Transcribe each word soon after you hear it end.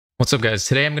What's up guys,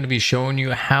 today I'm going to be showing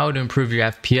you how to improve your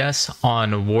FPS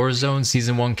on Warzone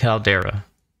Season 1 Caldera.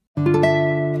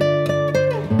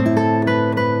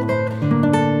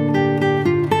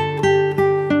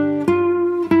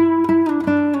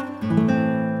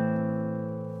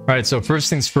 Alright, so first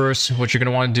things first, what you're going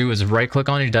to want to do is right click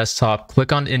on your desktop,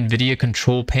 click on NVIDIA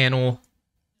Control Panel.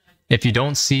 If you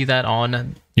don't see that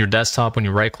on your desktop when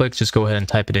you right click, just go ahead and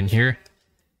type it in here.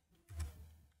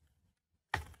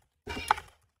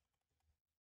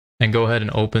 And go ahead and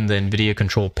open the NVIDIA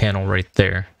Control Panel right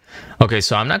there. Okay,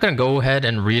 so I'm not going to go ahead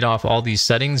and read off all these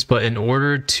settings, but in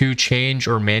order to change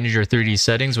or manage your 3D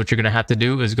settings, what you're going to have to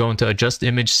do is go into Adjust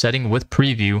Image Setting with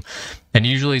Preview. And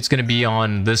usually it's going to be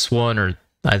on this one, or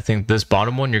I think this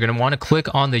bottom one. You're going to want to click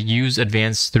on the Use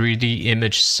Advanced 3D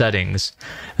Image Settings.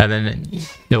 And then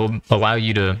it will allow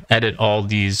you to edit all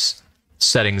these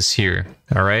settings here.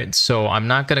 All right, so I'm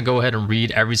not going to go ahead and read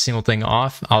every single thing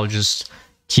off. I'll just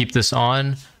keep this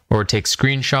on, or take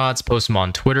screenshots, post them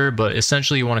on Twitter, but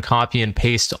essentially you want to copy and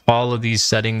paste all of these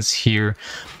settings here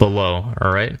below, all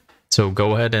right? So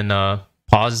go ahead and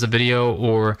pause the video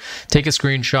or take a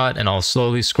screenshot, and I'll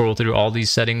slowly scroll through all these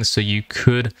settings so you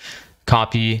could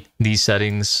copy these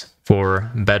settings for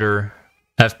better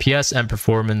FPS and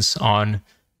performance on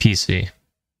PC.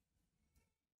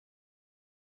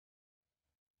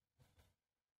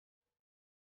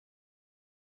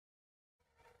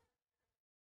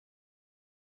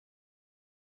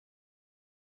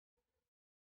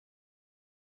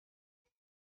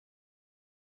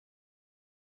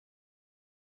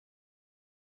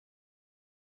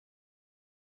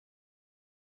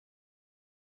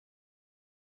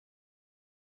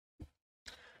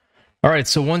 All right,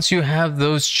 so once you have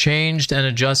those changed and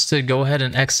adjusted, go ahead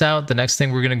and X out. The next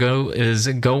thing we're going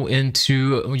to go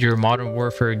into your Modern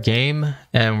Warfare game,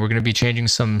 and we're going to be changing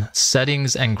some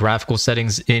settings and graphical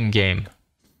settings in game.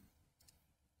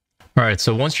 All right,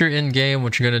 so once you're in game,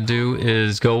 what you're going to do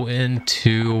is go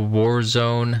into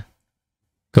Warzone.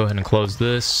 Go ahead and close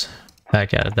this,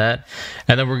 back out of that.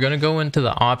 And then we're going to go into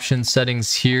the option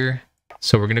settings here.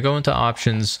 So we're going to go into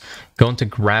options, go into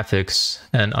graphics,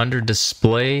 and under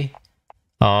display,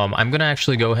 I'm going to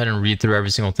actually go ahead and read through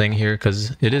every single thing here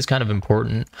because it is kind of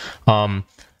important.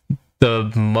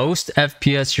 The most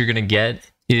FPS you're going to get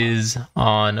is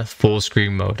on full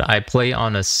screen mode. I play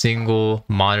on a single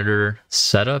monitor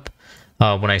setup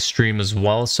when I stream as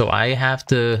well, so I have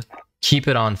to keep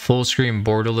it on full screen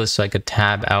borderless so I could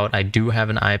tab out. I do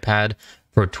have an iPad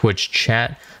for Twitch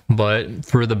chat, but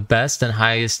for the best and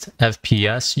highest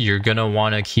FPS, you're gonna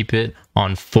want to keep it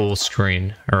on full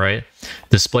screen. All right,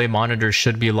 display monitor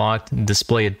should be locked.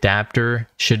 Display adapter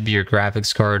should be your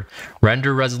graphics card.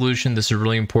 Render resolution, this is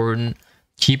really important,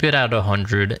 keep it at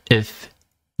 100. If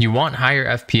you want higher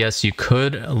FPS, you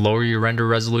could lower your render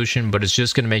resolution, but it's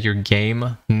just going to make your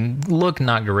game look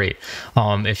not great.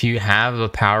 If you have a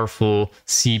powerful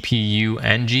CPU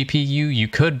and GPU, you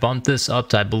could bump this up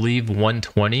to, I believe,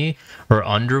 120 or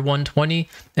under 120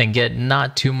 and get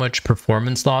not too much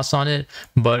performance loss on it.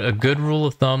 But a good rule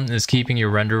of thumb is keeping your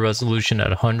render resolution at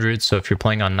 100. So if you're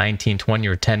playing on 1920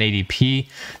 or 1080p,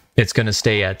 it's going to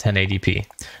stay at 1080p.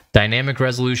 Dynamic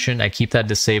resolution, I keep that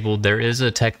disabled. There is a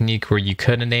technique where you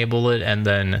could enable it and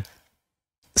then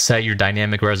set your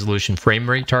dynamic resolution frame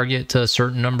rate target to a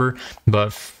certain number.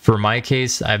 But for my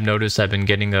case, I've noticed I've been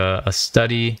getting a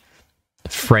steady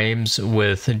frames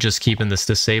with just keeping this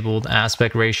disabled.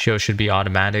 Aspect ratio should be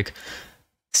automatic.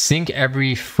 Sync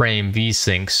every frame,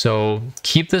 VSync. So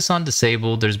keep this on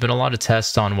disabled. There's been a lot of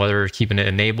tests on whether keeping it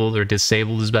enabled or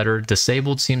disabled is better.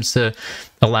 Disabled seems to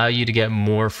allow you to get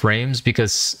more frames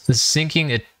because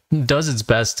syncing, it does its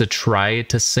best to try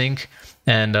to sync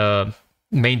and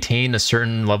maintain a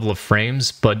certain level of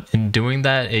frames, but in doing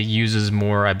that, it uses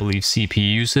more, I believe, CPU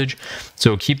usage.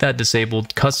 So keep that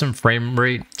disabled. Custom frame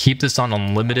rate, keep this on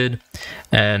unlimited.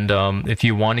 And if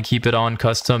you want to keep it on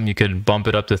custom, you could bump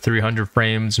it up to 300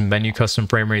 frames, menu custom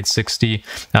frame rate 60,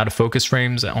 out of focus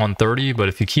frames on 30. But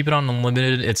if you keep it on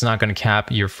unlimited, it's not going to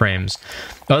cap your frames.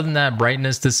 Other than that,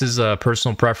 brightness, this is a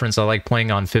personal preference. I like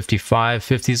playing on 55.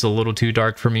 50 is a little too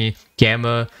dark for me.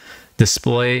 Gamma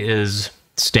display is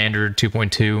standard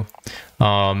 2.2.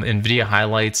 NVIDIA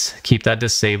highlights, keep that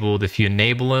disabled. If you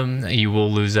enable them, you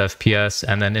will lose FPS.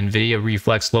 And then NVIDIA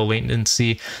reflex low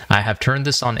latency, I have turned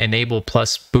this on enable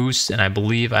plus boost, and I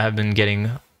believe I have been getting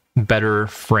better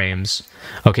frames.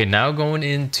 Okay, now going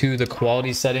into the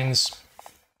quality settings.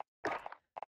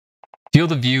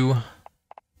 Field of view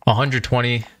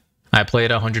 120. I play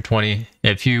at 120.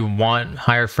 If you want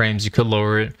higher frames, you could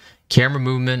lower it. Camera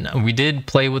movement, we did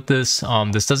play with this.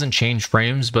 This doesn't change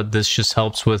frames, but this just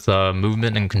helps with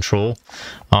movement and control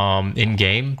in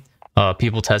game.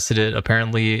 People tested it.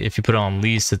 Apparently, if you put it on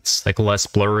least, it's like less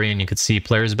blurry and you could see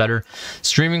players better.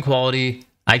 Streaming quality,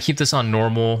 I keep this on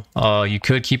normal. You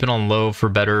could keep it on low for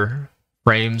better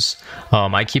frames.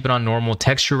 I keep it on normal.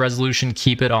 Texture resolution,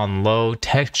 keep it on low.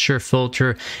 Texture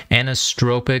filter,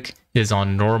 anisotropic is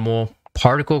on normal.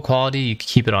 Particle quality, you can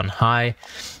keep it on high.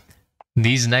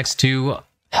 These next two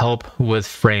help with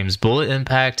frames. Bullet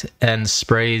impact and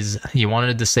sprays, you want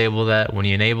to disable that. When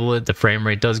you enable it, the frame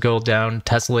rate does go down.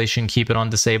 Tessellation, keep it on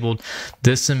disabled.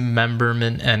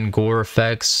 Dismemberment and gore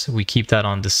effects, we keep that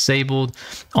on disabled.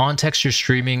 On texture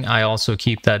streaming, I also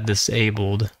keep that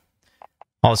disabled.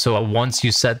 Also, once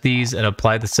you set these and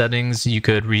apply the settings, you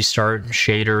could restart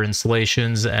shader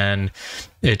installations and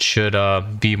it should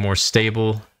be more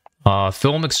stable.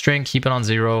 Film extract, keep it on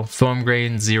 0. Film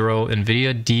grain, 0.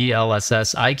 NVIDIA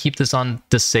DLSS, I keep this on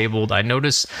disabled. I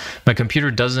notice my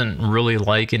computer doesn't really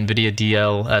like NVIDIA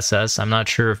DLSS. I'm not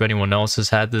sure if anyone else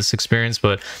has had this experience,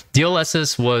 but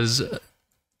DLSS was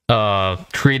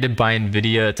created by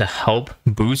NVIDIA to help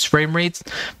boost frame rates,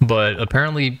 but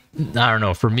apparently, I don't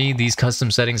know, for me, these custom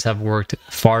settings have worked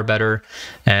far better,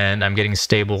 and I'm getting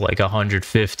stable like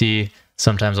 150.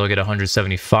 Sometimes I'll get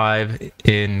 175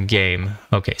 in game.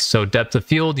 Okay, so depth of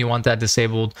field, you want that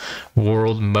disabled.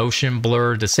 World motion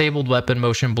blur, disabled. Weapon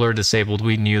motion blur, disabled.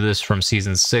 We knew this from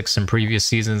season 6 and previous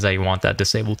seasons that you want that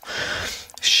disabled.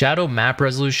 Shadow map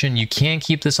resolution, you can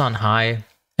keep this on high.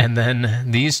 And then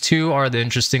these two are the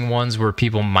interesting ones where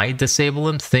people might disable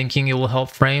them thinking it will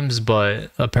help frames, but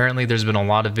apparently there's been a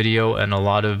lot of video and a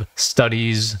lot of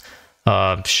studies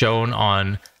shown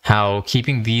on how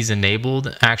keeping these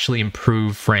enabled actually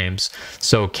improve frames.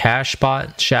 So cache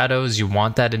spot shadows, you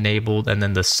want that enabled, and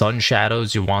then the sun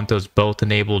shadows, you want those both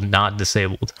enabled, not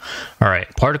disabled. All right,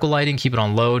 particle lighting, keep it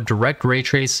on low. Direct ray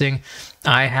tracing,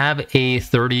 I have a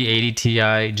 3080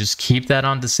 Ti, just keep that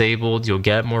on disabled, you'll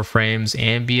get more frames.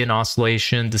 Ambient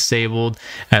oscillation, disabled.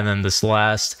 And then this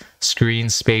last,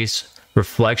 screen space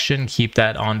reflection, keep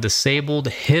that on disabled.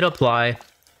 Hit apply.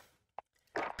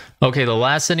 Okay, the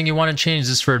last setting you want to change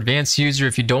is for advanced user.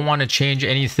 If you don't want to change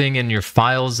anything in your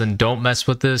files, then don't mess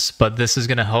with this, but this is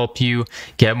going to help you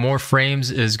get more frames.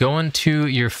 Is go into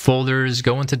your folders,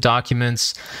 go into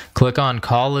documents, click on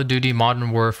Call of Duty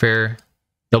Modern Warfare,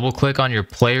 double click on your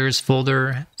players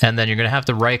folder, and then you're going to have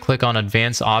to right click on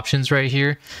advanced options right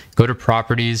here. Go to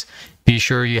properties, be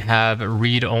sure you have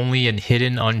read only and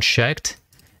hidden unchecked.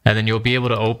 And then you'll be able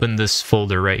to open this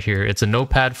folder right here. It's a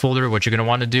notepad folder. What you're going to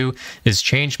want to do is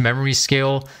change memory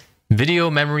scale,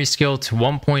 video memory scale to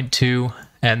 1.2,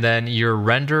 and then your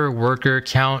render worker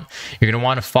count. You're going to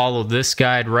want to follow this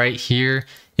guide right here.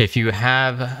 If you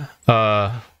have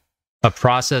a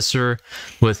processor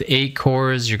with 8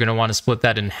 cores, you're going to want to split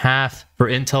that in half. For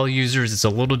Intel users, it's a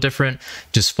little different.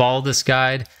 Just follow this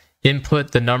guide,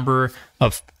 input the number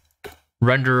of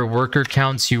render worker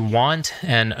counts you want,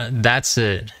 and that's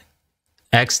it.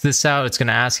 X this out. It's going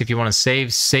to ask if you want to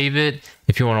save it.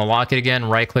 If you want to lock it again,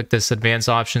 right click this advanced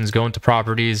options, go into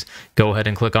properties, go ahead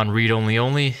and click on read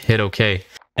only, hit OK.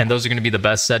 And those are going to be the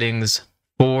best settings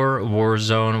for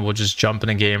Warzone. We'll just jump in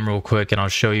a game real quick and I'll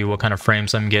show you what kind of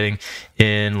frames I'm getting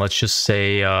in, let's just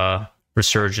say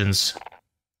Resurgence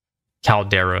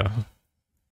Caldera.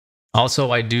 Also,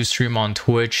 I do stream on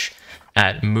Twitch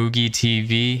at Mugi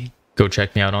TV. Go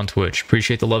check me out on Twitch.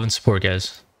 Appreciate the love and support,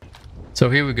 guys. So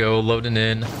here we go, loading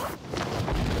in.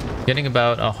 Getting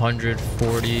about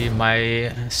 140.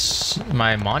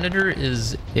 My monitor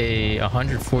is a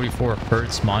 144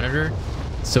 hertz monitor.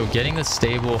 So getting a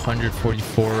stable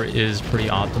 144 is pretty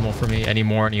optimal for me. Any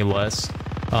more, any less.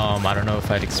 I don't know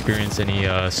if I'd experience any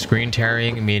screen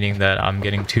tearing, meaning that I'm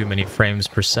getting too many frames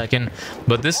per second.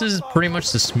 But this is pretty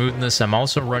much the smoothness. I'm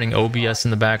also running OBS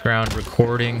in the background,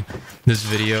 recording this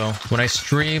video. When I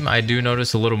stream, I do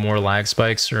notice a little more lag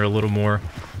spikes or a little more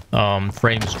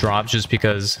frames drop just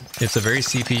because it's a very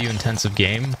CPU intensive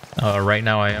game. Right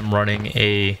now I am running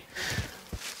a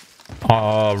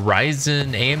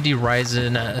AMD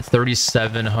Ryzen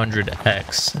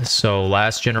 3700X, so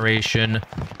last generation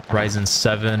Ryzen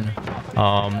 7.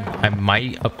 I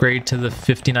might upgrade to the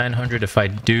 5900. If I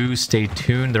do, stay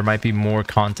tuned, there might be more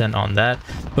content on that.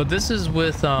 But this is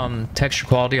with texture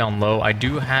quality on low. I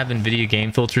do have NVIDIA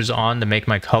game filters on to make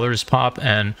my colors pop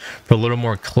and for a little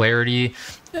more clarity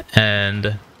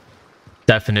and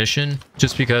definition,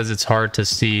 just because it's hard to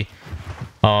see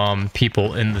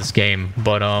people in this game.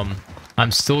 But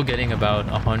I'm still getting about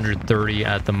 130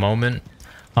 at the moment.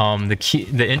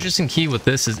 The interesting key with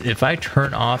this is if I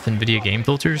turn off NVIDIA game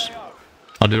filters,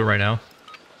 I'll do it right now,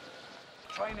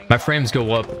 my frames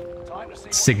go up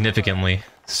significantly.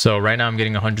 So right now I'm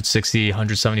getting 160,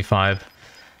 175.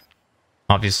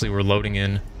 Obviously we're loading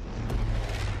in,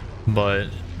 but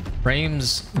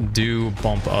frames do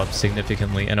bump up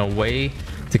significantly, and a way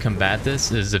to combat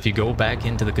this is if you go back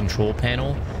into the control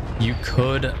panel, you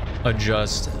could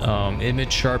adjust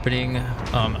image sharpening.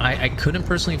 I couldn't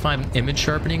personally find image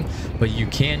sharpening, but you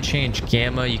can change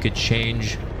gamma. You could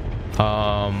change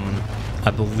I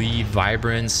believe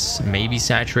vibrance, maybe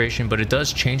saturation, but it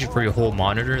does change it for your whole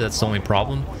monitor. That's the only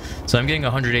problem. So I'm getting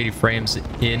 180 frames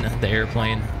in the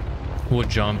airplane. We'll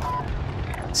jump,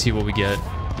 see what we get.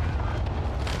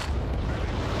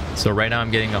 So right now I'm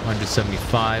getting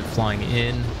 175 flying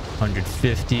in,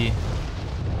 150,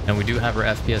 and we do have our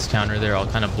FPS counter there. I'll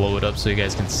kind of blow it up so you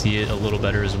guys can see it a little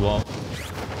better as well.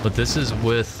 But this is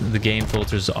with the game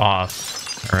filters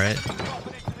off. All right.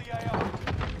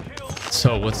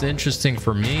 So what's interesting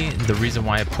for me, the reason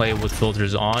why I play with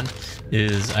filters on,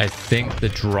 is I think the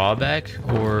drawback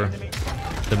or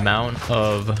the amount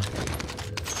of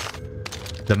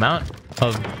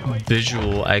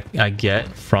visual I get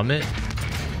from it.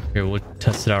 Here, we'll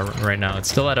test it out right now. It's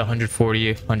still at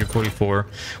 140, 144,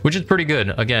 which is pretty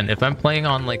good. Again, if I'm playing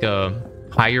on like a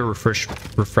higher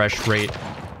refresh rate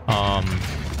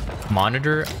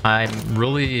monitor, I'm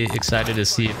really excited to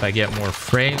see if I get more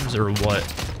frames or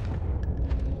what.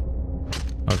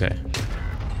 Okay,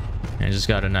 I just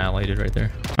got annihilated right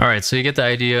there. All right, so you get the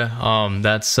idea.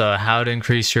 That's how to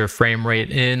increase your frame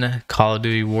rate in Call of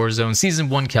Duty Warzone Season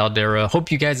 1 Caldera. Hope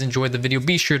you guys enjoyed the video.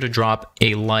 Be sure to drop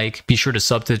a like. Be sure to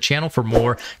sub to the channel for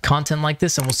more content like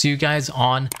this, and we'll see you guys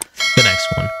on the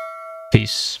next one.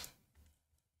 Peace.